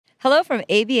Hello from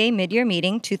ABA Midyear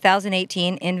Meeting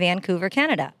 2018 in Vancouver,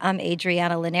 Canada. I'm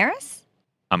Adriana Linares.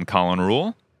 I'm Colin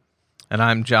Rule. And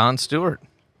I'm John Stewart.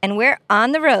 And we're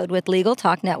on the road with Legal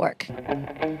Talk Network.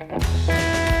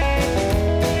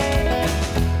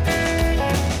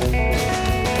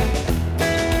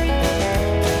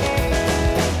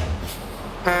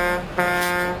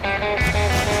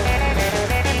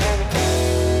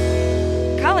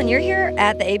 Colin, you're here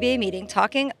at the ABA meeting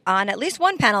talking on at least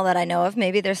one panel that I know of.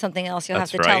 Maybe there's something else you'll have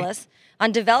to tell us.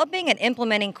 On developing and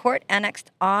implementing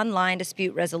court-annexed online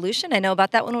dispute resolution. I know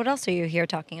about that one. What else are you here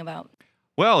talking about?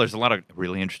 Well, there's a lot of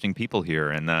really interesting people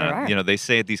here. And, they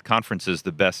say at these conferences,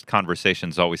 the best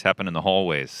conversations always happen in the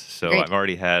hallways. So Great. I've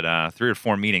already had 3 or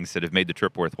 4 meetings that have made the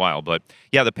trip worthwhile. But,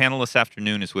 yeah, the panel this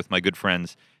afternoon is with my good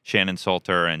friends Shannon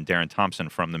Salter and Darren Thompson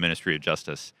from the Ministry of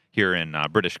Justice here in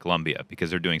British Columbia, because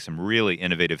they're doing some really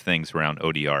innovative things around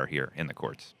ODR here in the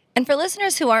courts. And for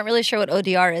listeners who aren't really sure what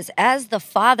ODR is, as the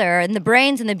father and the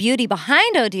brains and the beauty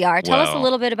behind ODR, tell us a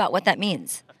little bit about what that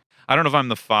means. I don't know if I'm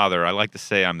the father. I like to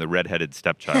say I'm the redheaded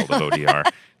stepchild of ODR.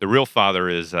 The real father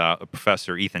is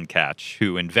Professor Ethan Katch,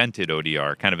 who invented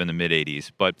ODR kind of in the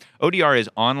mid-'80s. But ODR is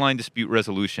online dispute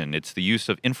resolution. It's the use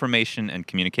of information and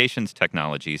communications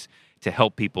technologies to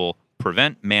help people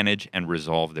prevent, manage, and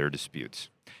resolve their disputes.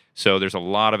 So there's a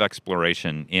lot of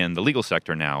exploration in the legal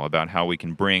sector now about how we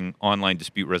can bring online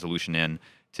dispute resolution in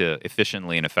to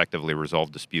efficiently and effectively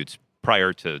resolve disputes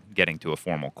prior to getting to a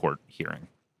formal court hearing.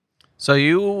 So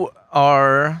you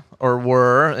are or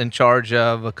were in charge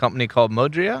of a company called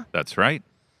Modria? That's right.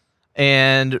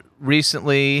 And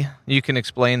recently, you can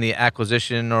explain the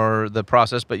acquisition or the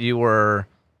process, but you were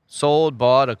sold,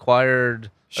 bought,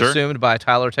 acquired, assumed by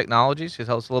Tyler Technologies. Can you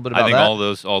tell us a little bit about that? I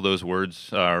think all those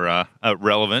words are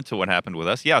relevant to what happened with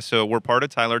us. Yeah, so we're part of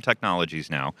Tyler Technologies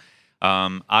now.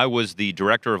 I was the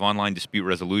director of online dispute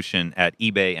resolution at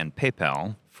eBay and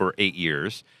PayPal for 8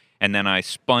 years, and then I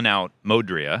spun out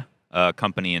Modria, a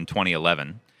company, in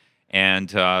 2011.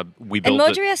 And we built.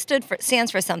 And Modria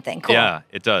stands for something. Cool. Yeah,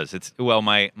 it does.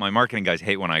 My marketing guys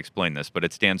hate when I explain this, but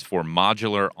it stands for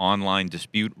Modular Online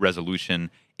Dispute Resolution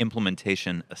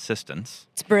Implementation Assistance.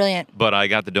 It's brilliant. But I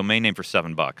got the domain name for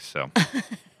 $7, so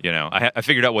I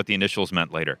figured out what the initials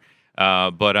meant later.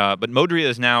 But Modria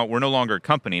is now, we're no longer a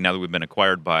company now that we've been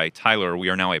acquired by Tyler. We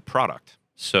are now a product.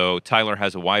 So Tyler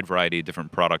has a wide variety of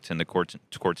different products in the courts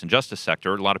and justice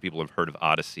sector. A lot of people have heard of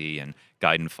Odyssey and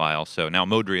Guide and File. So now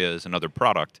Modria is another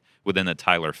product within the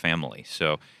Tyler family.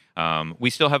 So we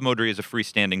still have Modria as a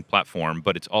freestanding platform,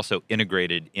 but it's also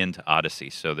integrated into Odyssey,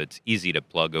 so that it's easy to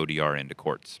plug ODR into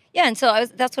courts. Yeah, and so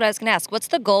that's what I was going to ask. What's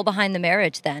the goal behind the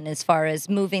marriage then, as far as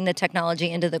moving the technology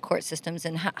into the court systems,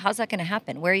 and how's that going to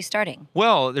happen? Where are you starting?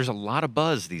 Well, there's a lot of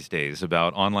buzz these days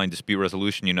about online dispute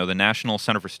resolution. The National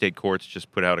Center for State Courts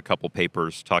just put out a couple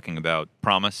papers talking about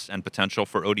promise and potential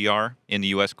for ODR in the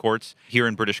U.S. courts. Here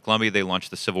in British Columbia, they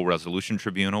launched the Civil Resolution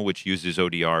Tribunal, which uses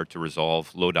ODR to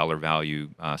resolve low-dollar value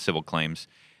civil claims.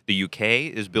 The UK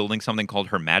is building something called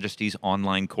Her Majesty's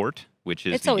Online Court, which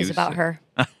is it's always about her.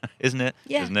 Isn't it?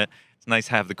 Yeah. Isn't it? It's nice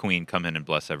to have the Queen come in and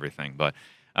bless everything. But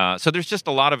so there's just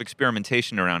a lot of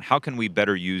experimentation around how can we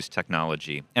better use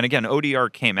technology. And again,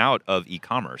 ODR came out of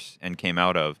e-commerce and came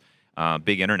out of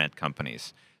big internet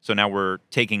companies. So now we're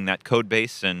taking that code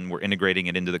base and we're integrating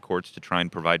it into the courts to try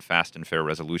and provide fast and fair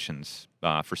resolutions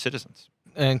for citizens.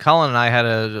 And Colin and I had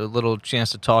a little chance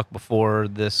to talk before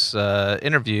this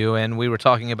interview, and we were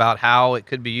talking about how it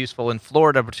could be useful in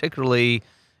Florida, particularly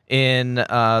in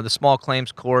the small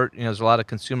claims court. There's a lot of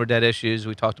consumer debt issues.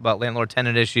 We talked about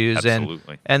landlord-tenant issues.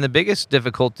 Absolutely. And the biggest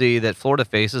difficulty that Florida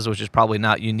faces, which is probably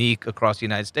not unique across the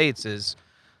United States, is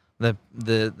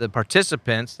the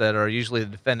participants that are usually the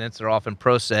defendants are often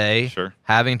pro se, Sure.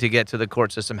 having to get to the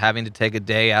court system, having to take a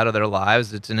day out of their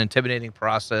lives. It's an intimidating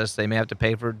process. They may have to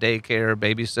pay for daycare,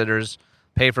 babysitters,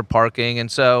 pay for parking. And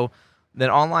so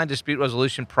the online dispute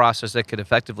resolution process that could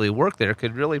effectively work there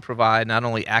could really provide not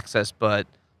only access but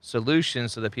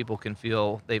solutions so that people can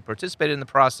feel they participated in the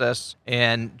process.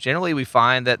 And generally we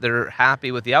find that they're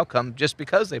happy with the outcome just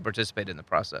because they participate in the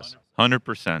process.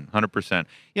 100%.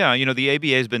 Yeah, the ABA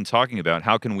has been talking about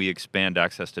how can we expand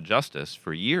access to justice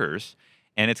for years,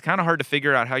 and it's kind of hard to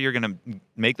figure out how you're going to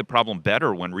make the problem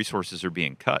better when resources are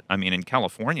being cut. I mean, in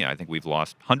California, I think we've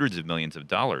lost hundreds of millions of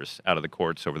dollars out of the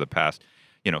courts over the past,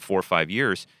 4 or 5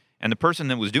 years, and the person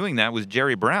that was doing that was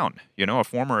Jerry Brown, a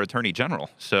former attorney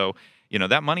general. So,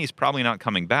 that money is probably not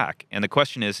coming back. And the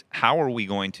question is, how are we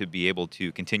going to be able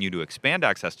to continue to expand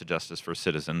access to justice for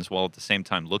citizens while at the same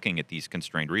time looking at these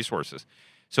constrained resources?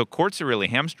 So courts are really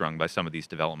hamstrung by some of these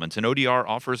developments, and ODR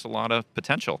offers a lot of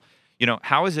potential.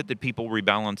 How is it that people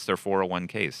rebalance their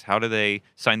 401ks? How do they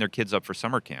sign their kids up for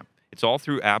summer camp? It's all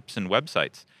through apps and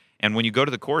websites. And when you go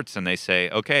to the courts and they say,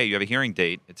 okay, you have a hearing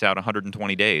date, it's out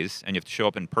 120 days, and you have to show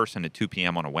up in person at 2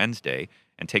 p.m. on a Wednesday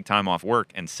and take time off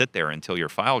work and sit there until your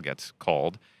file gets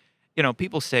called,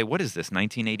 people say, what is this,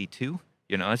 1982?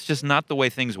 It's just not the way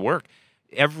things work.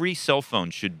 Every cell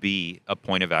phone should be a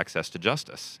point of access to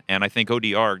justice. And I think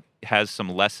ODR has some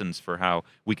lessons for how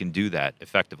we can do that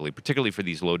effectively, particularly for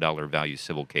these low-dollar value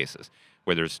civil cases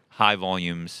where there's high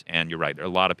volumes, and you're right, a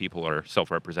lot of people are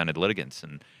self-represented litigants,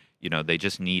 and they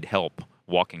just need help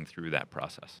walking through that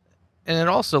process. And it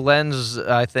also lends,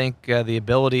 I think, the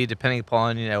ability, depending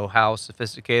upon how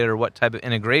sophisticated or what type of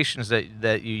integrations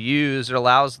that you use, it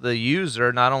allows the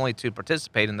user not only to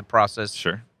participate in the process,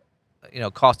 sure,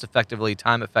 cost effectively,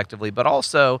 time effectively, but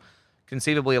also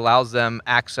conceivably allows them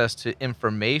access to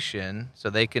information so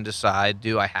they can decide,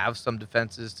 do I have some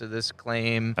defenses to this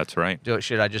claim? That's right.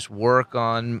 Should I just work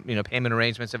on payment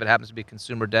arrangements if it happens to be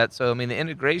consumer debt? So the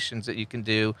integrations that you can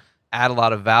do add a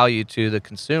lot of value to the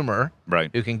consumer,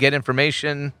 right, who can get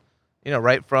information,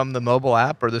 right from the mobile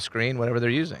app or the screen, whatever they're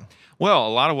using. Well, a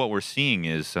lot of what we're seeing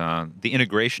is the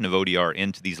integration of ODR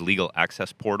into these legal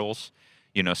access portals.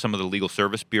 Some of the legal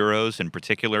service bureaus in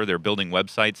particular, they're building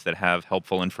websites that have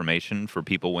helpful information for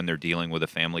people when they're dealing with a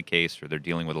family case or they're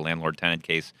dealing with a landlord-tenant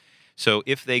case. So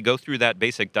if they go through that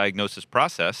basic diagnosis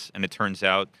process and it turns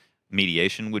out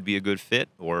mediation would be a good fit,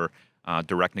 or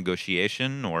direct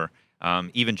negotiation, or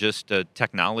even just a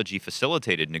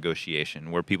technology-facilitated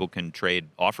negotiation where people can trade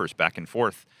offers back and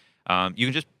forth, you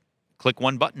can just click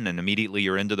one button and immediately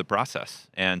you're into the process.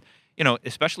 And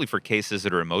especially for cases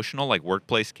that are emotional, like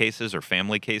workplace cases or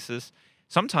family cases,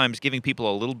 sometimes giving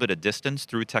people a little bit of distance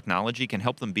through technology can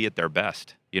help them be at their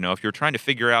best. If you're trying to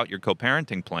figure out your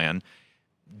co-parenting plan,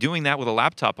 doing that with a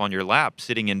laptop on your lap,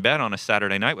 sitting in bed on a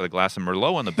Saturday night with a glass of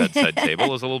Merlot on the bedside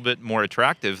table is a little bit more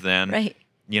attractive than, right,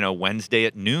 Wednesday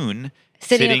at noon,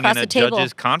 sitting in a table,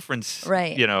 judge's conference,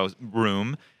 right,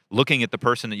 room, looking at the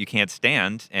person that you can't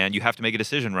stand, and you have to make a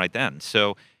decision right then.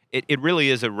 So it really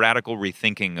is a radical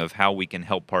rethinking of how we can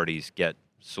help parties get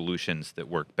solutions that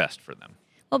work best for them.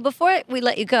 Well, before we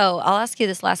let you go, I'll ask you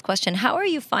this last question. How are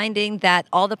you finding that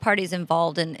all the parties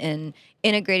involved in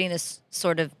integrating this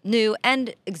sort of new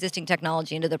and existing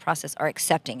technology into the process are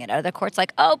accepting it? Are the courts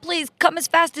like, oh, please come as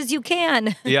fast as you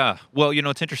can? Yeah. Well,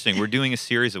 it's interesting. We're doing a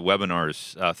series of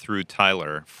webinars through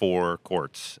Tyler for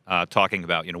courts talking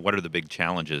about, what are the big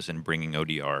challenges in bringing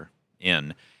ODR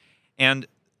in. And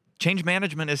change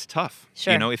management is tough.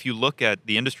 Sure. If you look at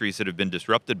the industries that have been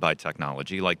disrupted by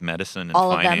technology, like medicine and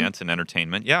all finance and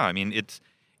entertainment,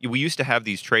 we used to have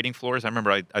these trading floors. I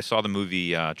remember I saw the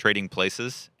movie Trading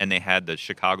Places, and they had the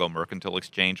Chicago Mercantile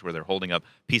Exchange where they're holding up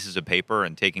pieces of paper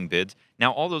and taking bids.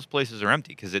 Now all those places are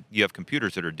empty because you have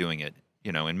computers that are doing it,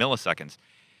 in milliseconds.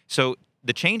 So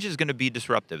the change is going to be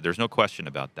disruptive. There's no question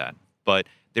about that. But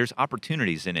there's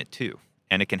opportunities in it too,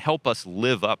 and it can help us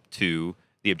live up to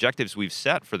the objectives we've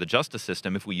set for the justice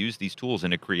system if we use these tools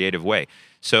in a creative way.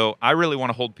 So I really want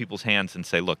to hold people's hands and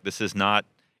say, look, it's not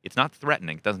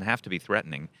threatening. It doesn't have to be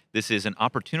threatening. This is an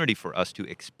opportunity for us to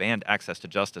expand access to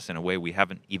justice in a way we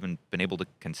haven't even been able to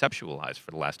conceptualize for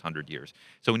the last 100 years.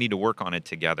 So we need to work on it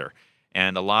together.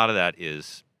 And a lot of that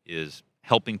is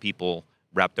helping people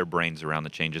wrap their brains around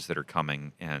the changes that are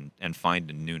coming and find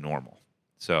a new normal.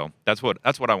 So that's what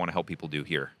I want to help people do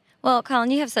here. Well, Colin,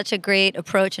 you have such a great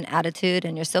approach and attitude,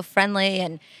 and you're so friendly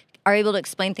and are able to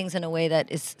explain things in a way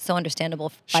that is so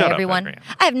understandable by everyone. Shut up,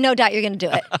 I have no doubt you're going to do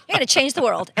it. You're going to change the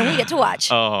world, and we get to watch.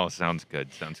 Oh, sounds good.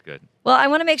 Well, I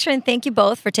want to make sure and thank you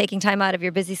both for taking time out of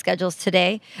your busy schedules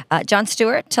today. Jon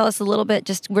Stewart, tell us a little bit,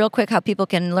 just real quick, how people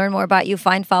can learn more about you,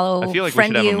 find, follow, I feel like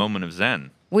friend we should have you. a moment of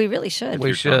Zen. We really should.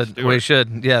 We should.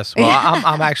 Yes. Well,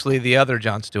 I'm actually the other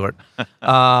Jon Stewart.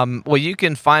 Well, you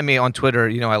can find me on Twitter.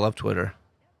 I love Twitter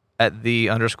at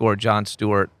 @the_Jon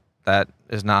Stewart. That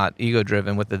is not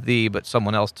ego-driven with the, but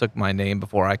someone else took my name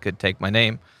before I could take my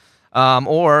name.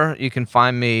 Or you can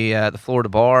find me at the Florida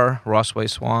Bar,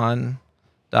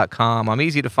 RosswaySwan.com. I'm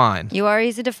easy to find. You are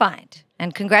easy to find.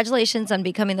 And congratulations on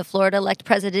becoming the Florida-elect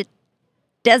president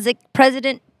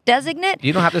designate.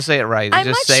 You don't have to say it right.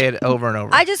 Just say it over and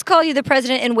over. I just call you the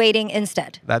president in waiting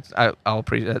instead. I'll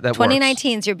appreciate that.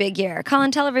 2019 is your big year. Colin,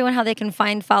 tell everyone how they can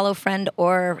find, follow, friend,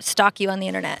 or stalk you on the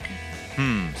internet.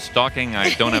 Stalking,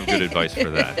 I don't have good advice for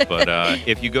that. But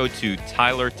if you go to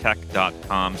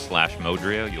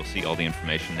tylertech.com/Modria, you'll see all the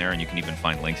information there, and you can even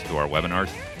find links to our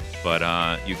webinars. But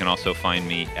you can also find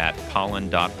me at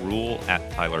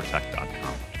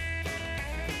colin.rule@tylertech.com.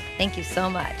 Thank you so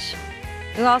much.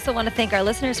 We also want to thank our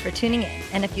listeners for tuning in.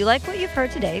 And if you like what you've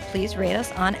heard today, please rate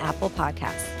us on Apple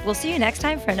Podcasts. We'll see you next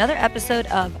time for another episode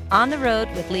of On the Road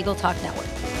with Legal Talk Network.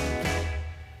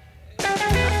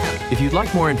 If you'd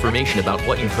like more information about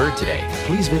what you've heard today,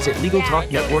 please visit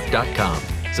LegalTalkNetwork.com.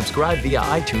 Subscribe via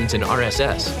iTunes and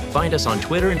RSS. Find us on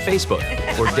Twitter and Facebook,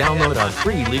 or download our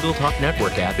free Legal Talk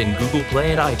Network app in Google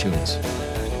Play and iTunes.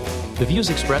 The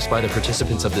views expressed by the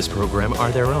participants of this program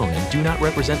are their own and do not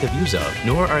represent the views of,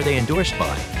 nor are they endorsed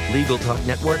by, Legal Talk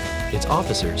Network, its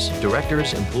officers,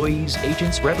 directors, employees,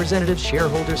 agents, representatives,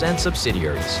 shareholders, and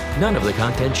subsidiaries. None of the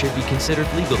content should be considered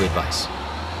legal advice.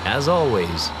 As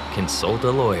always, consult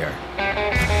a lawyer.